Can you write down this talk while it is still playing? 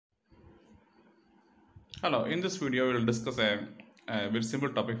Hello, in this video we will discuss a very simple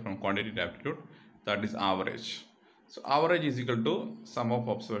topic from quantitative aptitude, that is average. So average is equal to sum of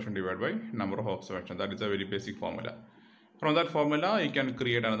observation divided by number of observations. That is a very basic formula. From that formula you can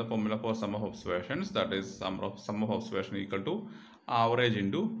create another formula for sum of observations, that is sum of observation equal to average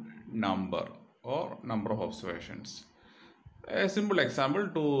into number or number of observations. A simple example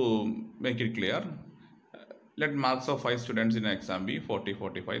to make it clear. Let marks of 5 students in exam be 40,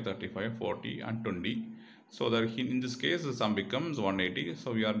 45, 35, 40 and 20. So that in this case the sum becomes 180.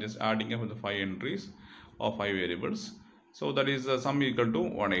 So we are just adding up the 5 entries of 5 variables. So that is the sum equal to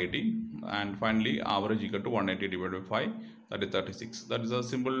 180, and finally average equal to 180 divided by 5, that is 36. That is a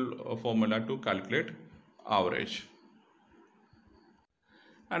simple formula to calculate average.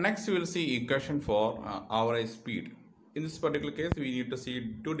 And next we will see equation for average speed. In this particular case we need to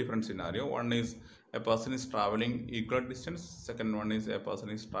see two different scenarios. One is a person is traveling equal distance, second one is a person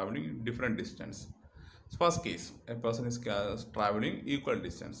is traveling different distance. So first case, a person is traveling equal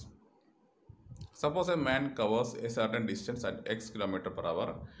distance. Suppose a man covers a certain distance at x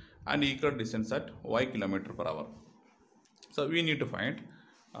km/h and equal distance at y km/h. So we need to find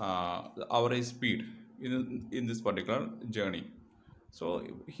the average speed in this particular journey. So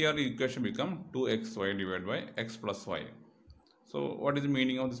here the equation become 2xy divided by x plus y. So what is the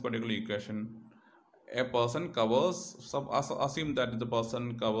meaning of this particular equation? A person covers, assume that the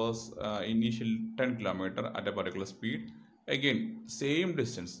person covers initial 10 km at a particular speed. Again, same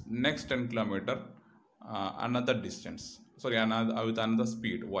distance, next 10 km, another distance, sorry, with another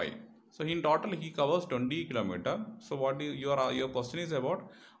speed y. So in total he covers 20 km. So what is your question is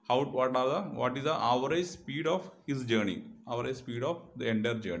about what is the average speed of his journey, average speed of the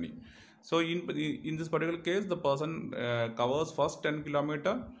entire journey. So in this particular case the person covers first 10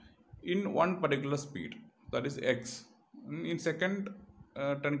 km in one particular speed, that is x. In second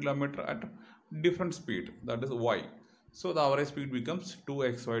 10 km at different speed, that is y. So the average speed becomes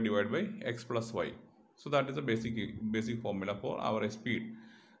 2xy divided by x plus y. So that is the basic formula for average speed.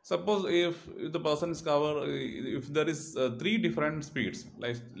 Suppose if the person is if there is three different speeds,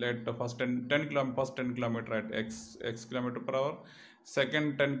 like let first 10 km at x km/h,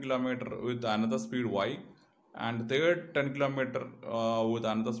 second 10 km with another speed y, and third 10 km with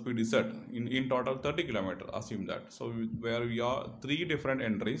another speed z, in total 30 km, assume that. So where we are three different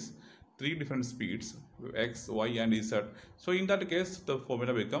entries, three different speeds, x, y and z. So in that case the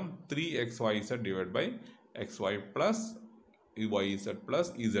formula become 3xyz divided by xy plus yz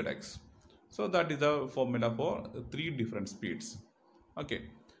plus ezx. So that is the formula for three different speeds. Okay,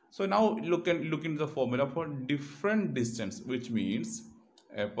 so now look into the formula for different distance, which means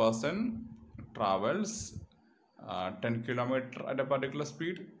a person travels 10 km at a particular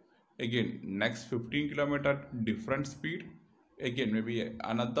speed, again next 15 km at different speed, again maybe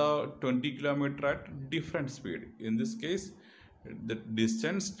another 20 km at different speed. In this case the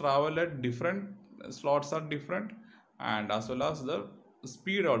distance traveled at different slots are different, and as well as the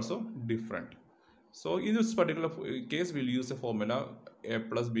speed also different. So in this particular case we'll use a formula a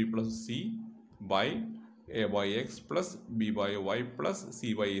plus b plus c by a by x plus b by y plus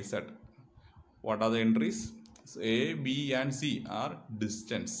c by z. What are the entries? So a, b and c are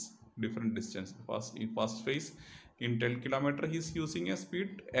distance, different distance. In first phase in 10 km he is using a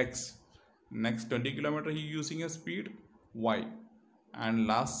speed x, next 20 km he is using a speed y, and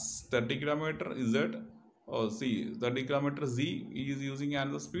last 30 km z, or c, 30 km z he is using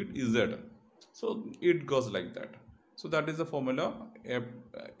another speed z. So it goes like that. So that is the formula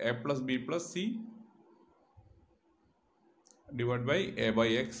a plus b plus c divided by a by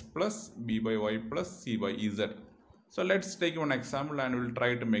x plus b by y plus c by z. So let's take one example and we'll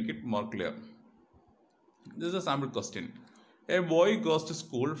try to make it more clear. This is a sample question. A boy goes to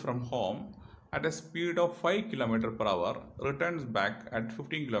school from home at a speed of 5 km/h, returns back at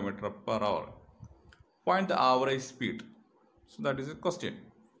 15 km/h. Find the average speed. So that is a question.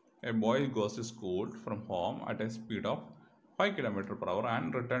 A boy goes to school from home at a speed of 5 km/h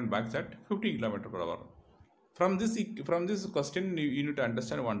and returns back at 15 km/h. From this question you need to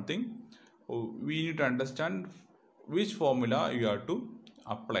understand one thing. We need to understand which formula you have to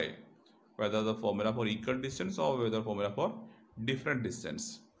apply, whether the formula for equal distance or whether formula for different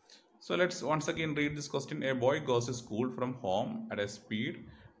distance. So let's once again read this question. A boy goes to school from home at a speed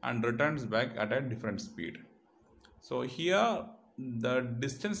and returns back at a different speed. So here the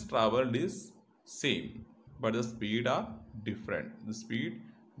distance traveled is same, but the speed are different. The speed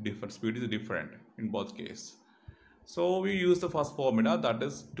is different in both cases. So we use the first formula, that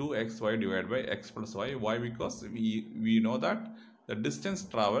is 2xy divided by x plus y. Why? Because we know that the distance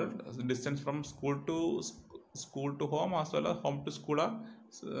traveled, distance from school to home as well as home to school are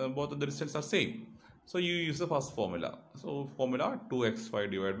both of the distance are same. So you use the first formula. So formula 2xy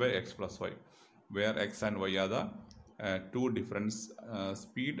divided by x plus y, where x and y are the two different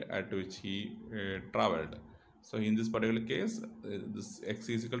speed at which he traveled. So in this particular case, this x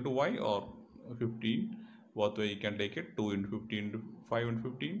is equal to y or 15. Both way you can take it 2 into 15 into 5 into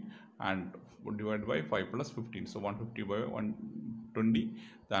 15 and divided by 5 plus 15. So 150 by 120.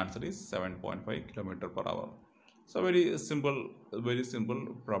 The answer is 7.5 kilometer per hour. So very simple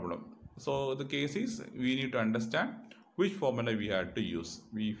problem. So the case is we need to understand which formula we had to use.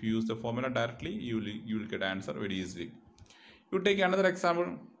 If you use the formula directly, you will get answer very easily. You take another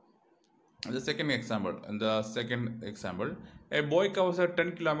example. In the second example, a boy covers a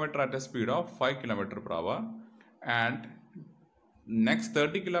 10 km at a speed of 5 km per hour and next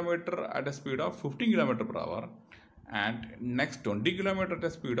 30 km at a speed of 15 km per hour and next 20 km at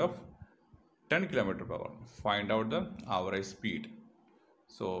a speed of 10 km per hour. Find out the average speed.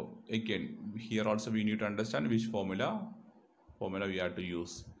 So again, here also we need to understand which formula we have to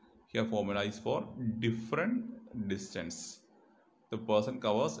use. Here formula is for different distance. The person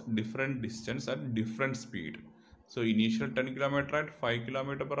covers different distance at different speed. So initial 10 km at 5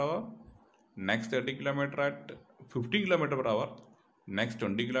 km per hour, next 30 km at 15 km per hour, next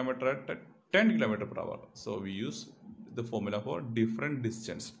 20 km at 10 km per hour. So we use the formula for different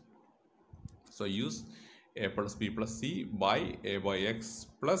distance. So use a plus b plus c by a by x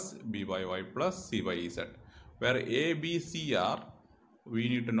plus b by y plus c by z, where a, b, c are, we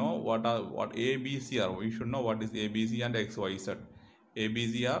need to know what a, b, c are. We should know what is a, b, c and x, y, z. A,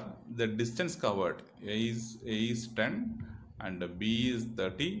 b, c are the distance covered. A is 10 and b is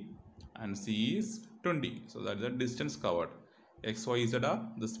 30 and c is 20. So that is the distance covered. X, y, z are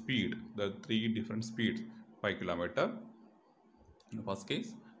the speed, the three different speeds. 5 km in the first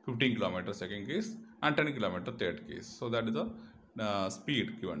case, 15 km second case, and 10 km third case. So that is the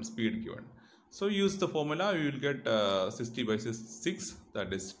speed given. So use the formula, you will get 60 by 6,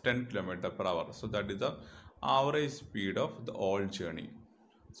 that is 10 km per hour. So that is the average speed of the whole journey.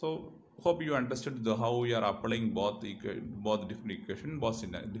 So hope you understood how we are applying both different equations, both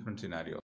in different scenarios.